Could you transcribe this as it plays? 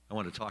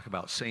want to talk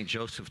about St.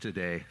 Joseph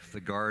today, the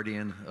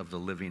guardian of the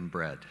living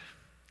bread.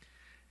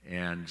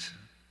 And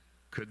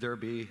could there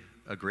be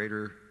a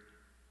greater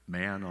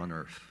man on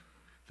earth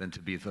than to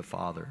be the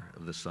father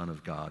of the Son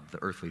of God,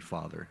 the earthly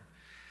father?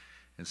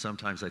 And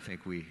sometimes I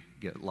think we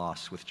get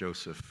lost with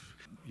Joseph.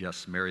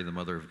 Yes, Mary, the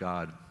mother of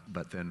God,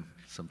 but then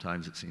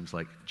sometimes it seems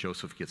like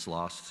Joseph gets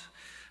lost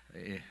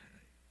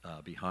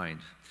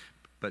behind.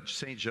 But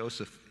St.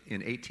 Joseph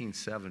in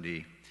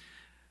 1870,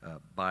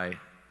 by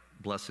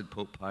Blessed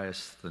Pope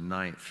Pius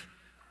IX,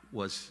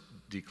 was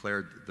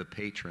declared the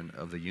patron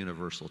of the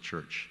Universal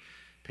Church.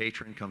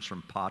 Patron comes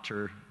from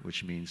pater,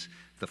 which means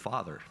the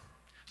father.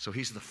 So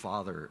he's the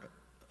father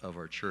of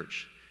our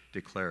church,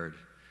 declared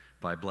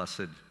by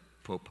Blessed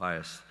Pope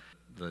Pius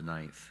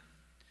IX.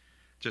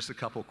 Just a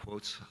couple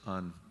quotes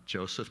on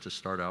Joseph to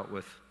start out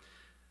with.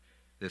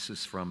 This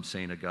is from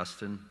St.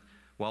 Augustine.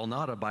 While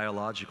not a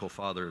biological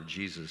father of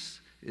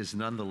Jesus, is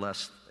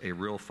nonetheless a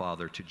real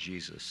father to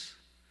Jesus,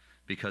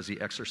 because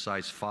he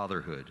exercised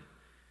fatherhood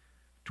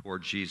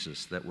toward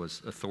Jesus that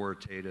was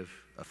authoritative,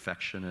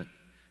 affectionate,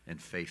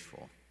 and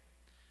faithful.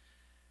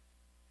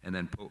 And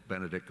then Pope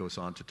Benedict goes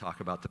on to talk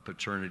about the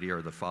paternity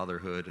or the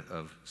fatherhood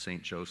of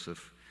St.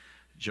 Joseph.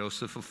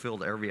 Joseph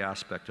fulfilled every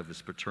aspect of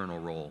his paternal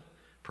role: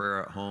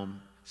 prayer at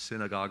home,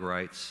 synagogue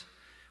rites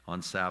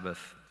on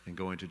Sabbath, and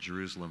going to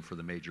Jerusalem for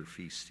the major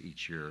feasts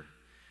each year.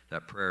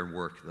 That prayer and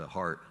work, the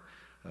heart,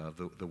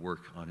 the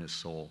work on his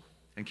soul.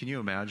 And can you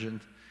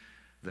imagine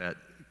that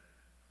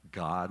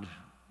God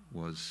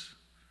was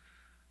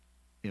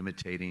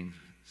imitating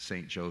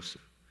St.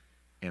 Joseph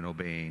and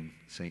obeying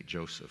St.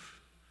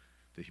 Joseph,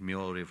 the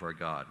humility of our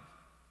God?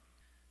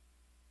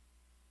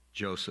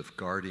 Joseph,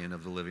 guardian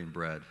of the living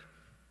bread.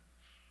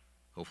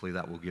 Hopefully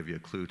that will give you a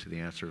clue to the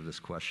answer of this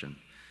question.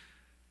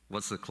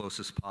 What's the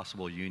closest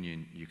possible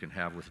union you can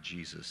have with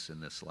Jesus in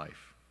this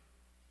life?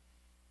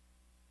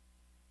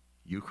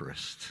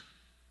 Eucharist.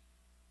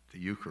 The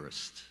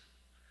Eucharist.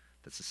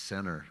 That's the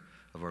center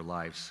of our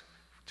lives,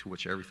 to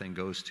which everything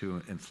goes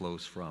to and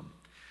flows from.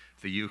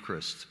 The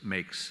Eucharist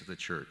makes the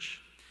church.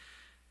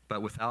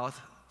 But without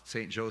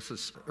St.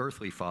 Joseph's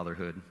earthly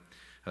fatherhood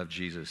of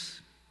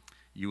Jesus,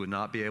 you would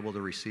not be able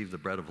to receive the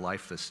bread of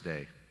life this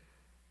day.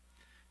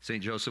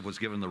 St. Joseph was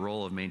given the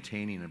role of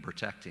maintaining and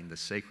protecting the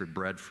sacred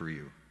bread for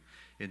you.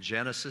 In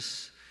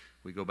Genesis,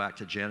 we go back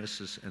to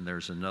Genesis, and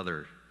there's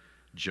another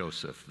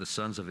Joseph, the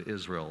sons of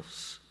Israel,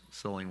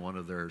 selling one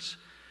of their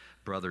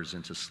brothers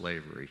into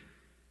slavery.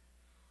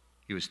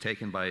 He was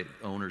taken by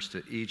owners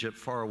to Egypt,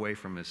 far away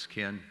from his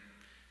kin.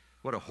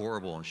 What a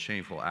horrible and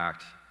shameful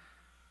act.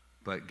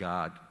 But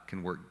God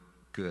can work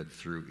good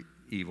through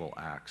evil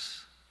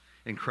acts.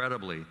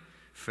 Incredibly,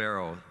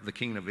 Pharaoh, the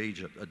king of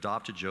Egypt,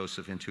 adopted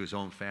Joseph into his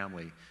own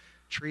family,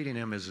 treating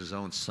him as his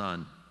own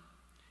son.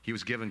 He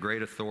was given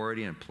great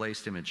authority and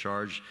placed him in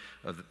charge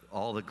of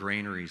all the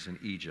granaries in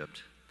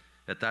Egypt.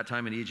 At that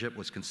time in Egypt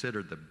was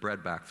considered the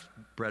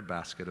bread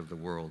basket of the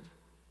world.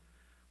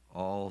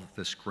 All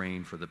this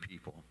grain for the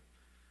people.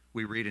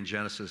 We read in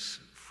Genesis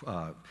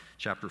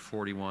chapter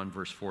 41,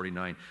 verse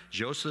 49,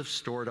 Joseph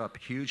stored up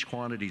huge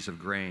quantities of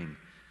grain,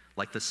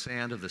 like the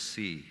sand of the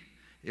sea.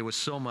 It was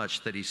so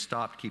much that he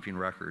stopped keeping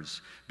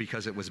records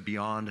because it was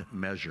beyond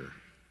measure.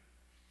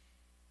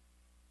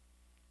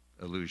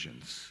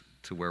 Allusions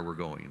to where we're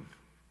going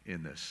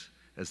in this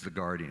as the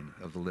guardian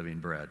of the living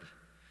bread.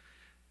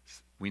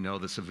 We know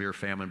the severe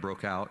famine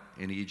broke out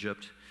in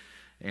Egypt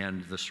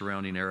and the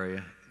surrounding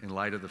area. In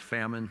light of the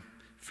famine,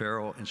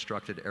 Pharaoh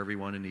instructed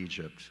everyone in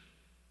Egypt,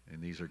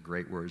 and these are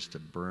great words to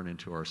burn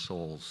into our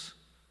souls: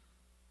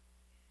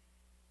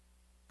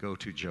 go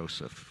to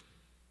Joseph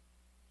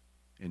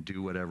and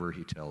do whatever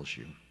he tells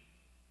you.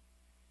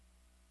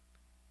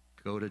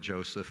 Go to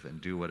Joseph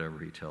and do whatever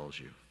he tells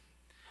you.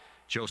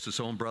 Joseph's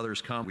own brothers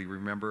come. We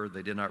remember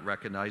they did not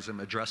recognize him,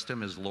 addressed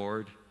him as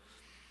Lord.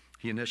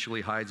 He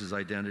initially hides his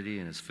identity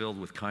and is filled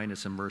with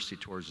kindness and mercy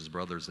towards his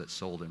brothers that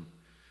sold him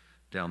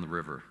down the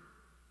river.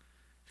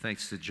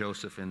 Thanks to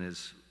Joseph and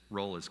his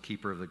role as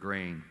keeper of the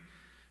grain,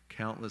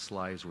 countless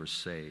lives were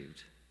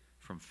saved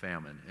from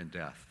famine and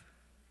death.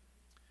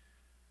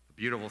 The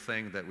beautiful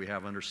thing that we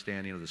have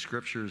understanding of the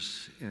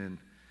scriptures in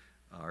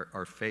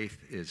our faith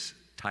is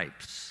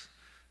types.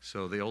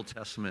 So the Old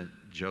Testament,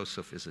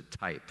 Joseph is a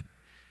type.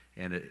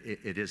 And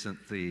it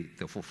isn't the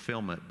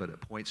fulfillment, but it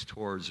points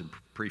towards and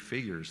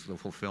prefigures the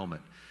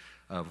fulfillment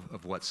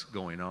of what's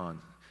going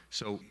on.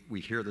 So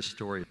we hear the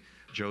story of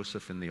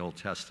Joseph in the Old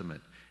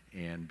Testament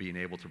and being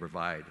able to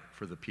provide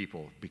for the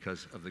people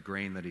because of the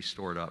grain that he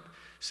stored up,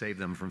 saved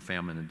them from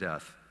famine and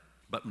death.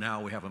 But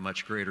now we have a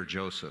much greater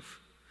Joseph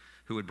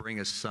who would bring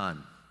his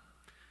son,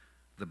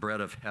 the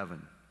bread of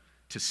heaven,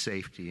 to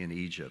safety in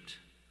Egypt.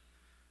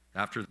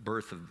 After the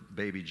birth of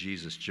baby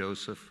Jesus,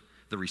 Joseph,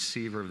 the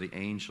receiver of the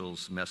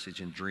angel's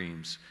message in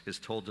dreams, is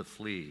told to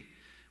flee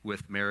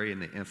with Mary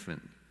and the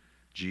infant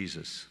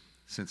Jesus,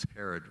 since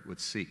Herod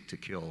would seek to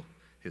kill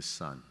his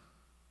son.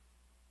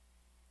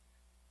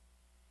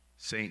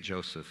 Saint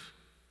Joseph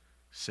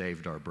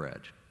saved our bread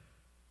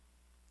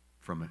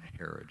from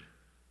Herod.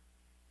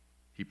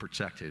 He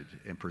protected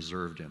and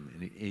preserved him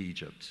in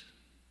Egypt.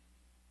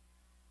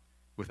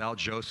 Without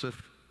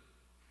Joseph,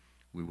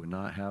 we would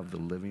not have the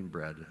living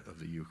bread of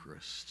the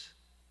Eucharist.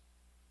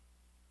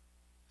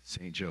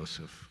 St.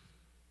 Joseph,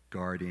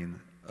 guardian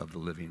of the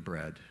living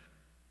bread.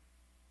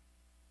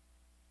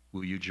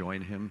 Will you join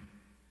him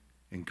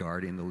in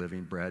guarding the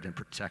living bread and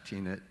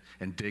protecting it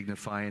and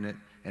dignifying it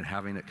and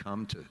having it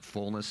come to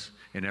fullness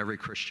in every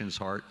Christian's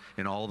heart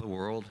in all the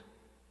world?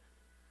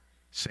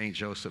 St.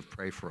 Joseph,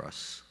 pray for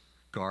us,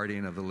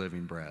 guardian of the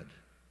living bread.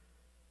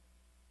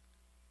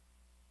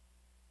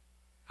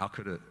 How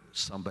could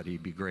somebody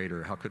be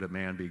greater? How could a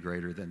man be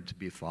greater than to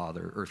be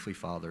father, earthly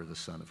father, the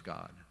Son of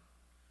God?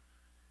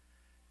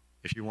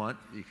 If you want,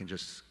 you can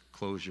just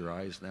close your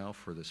eyes now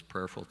for this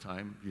prayerful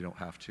time. You don't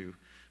have to,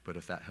 but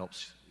if that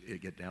helps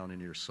it get down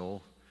into your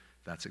soul,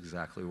 that's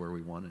exactly where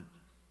we want it.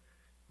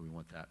 We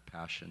want that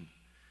passion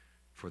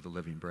for the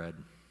living bread.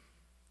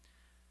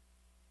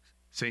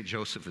 St.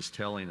 Joseph is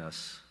telling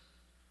us,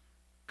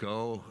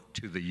 go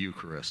to the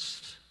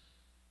Eucharist.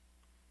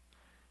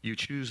 You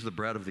choose the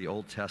bread of the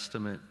Old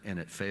Testament and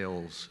it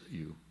fails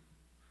you,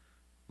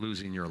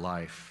 losing your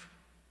life,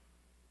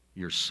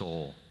 your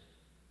soul.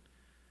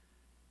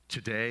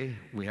 Today,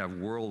 we have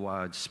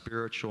worldwide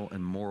spiritual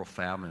and moral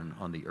famine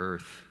on the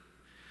earth.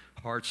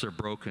 Hearts are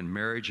broken,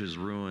 marriages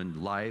ruined,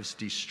 lives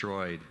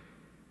destroyed,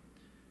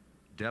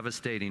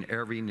 devastating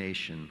every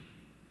nation,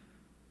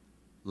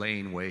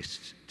 laying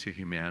waste to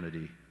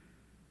humanity.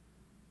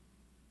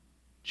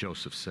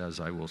 Joseph says,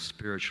 I will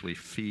spiritually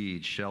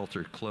feed,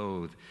 shelter,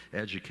 clothe,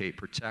 educate,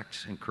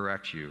 protect, and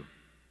correct you.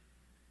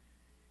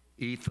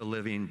 Eat the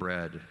living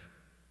bread.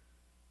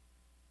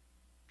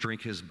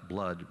 Drink his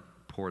blood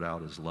poured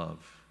out as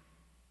love.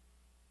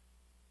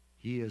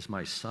 He is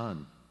my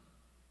son.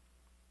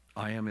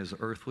 I am his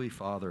earthly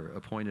father,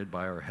 appointed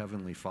by our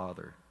heavenly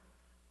Father.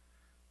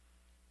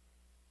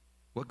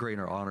 What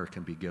greater honor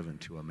can be given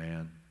to a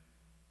man?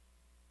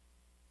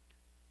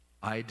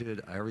 I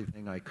did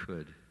everything I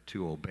could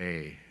to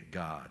obey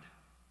God.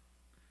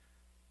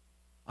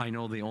 I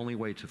know the only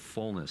way to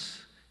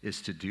fullness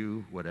is to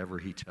do whatever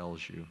he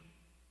tells you.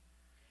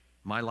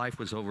 My life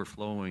was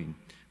overflowing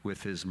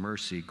with his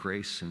mercy,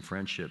 grace, and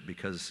friendship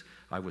because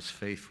I was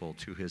faithful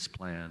to his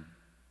plan.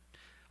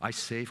 I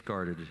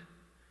safeguarded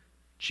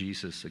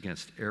Jesus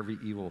against every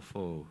evil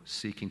foe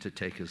seeking to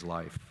take his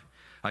life.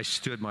 I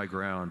stood my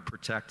ground,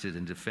 protected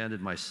and defended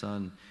my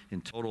son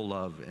in total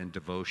love and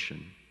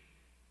devotion.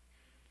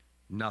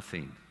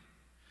 Nothing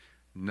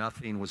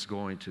was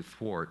going to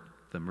thwart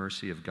the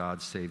mercy of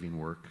God's saving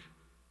work.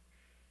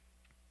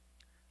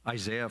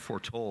 Isaiah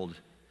foretold,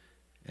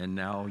 and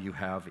now you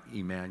have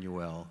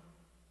Emmanuel,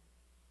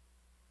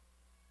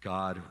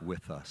 God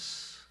with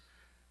us,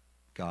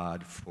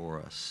 God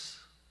for us,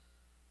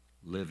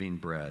 living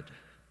bread.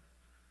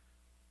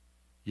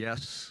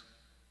 Yes,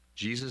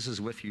 Jesus is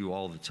with you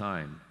all the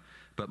time,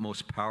 but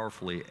most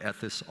powerfully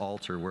at this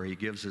altar where he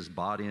gives his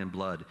body and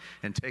blood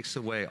and takes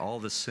away all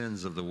the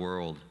sins of the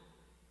world.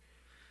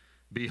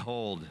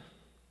 Behold,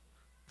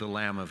 the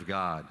Lamb of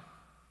God.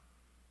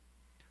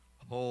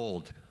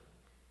 Hold,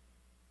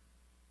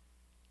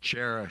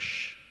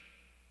 cherish,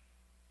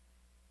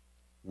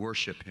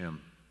 worship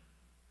him.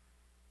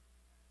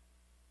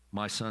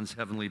 My son's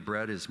heavenly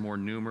bread is more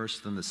numerous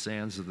than the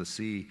sands of the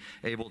sea,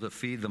 able to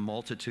feed the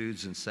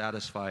multitudes and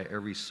satisfy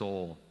every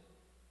soul.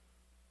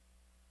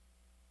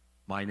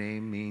 My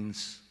name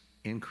means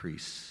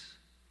increase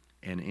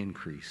and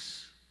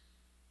increase.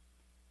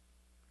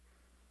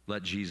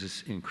 Let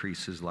Jesus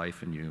increase his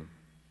life in you.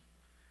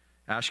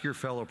 Ask your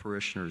fellow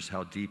parishioners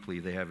how deeply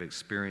they have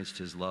experienced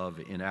his love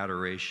in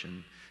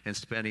adoration and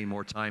spending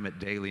more time at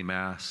daily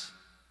Mass.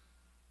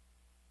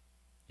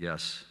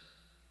 Yes,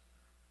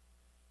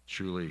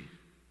 truly,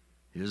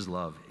 his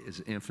love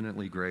is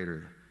infinitely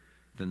greater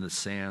than the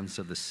sands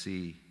of the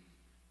sea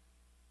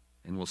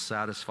and will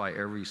satisfy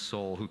every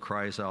soul who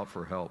cries out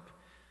for help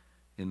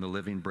in the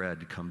living bread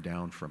to come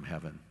down from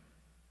heaven.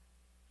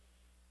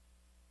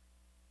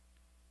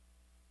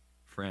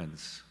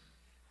 Friends,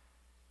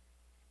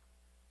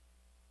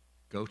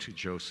 go to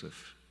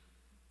Joseph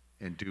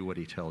and do what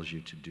he tells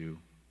you to do.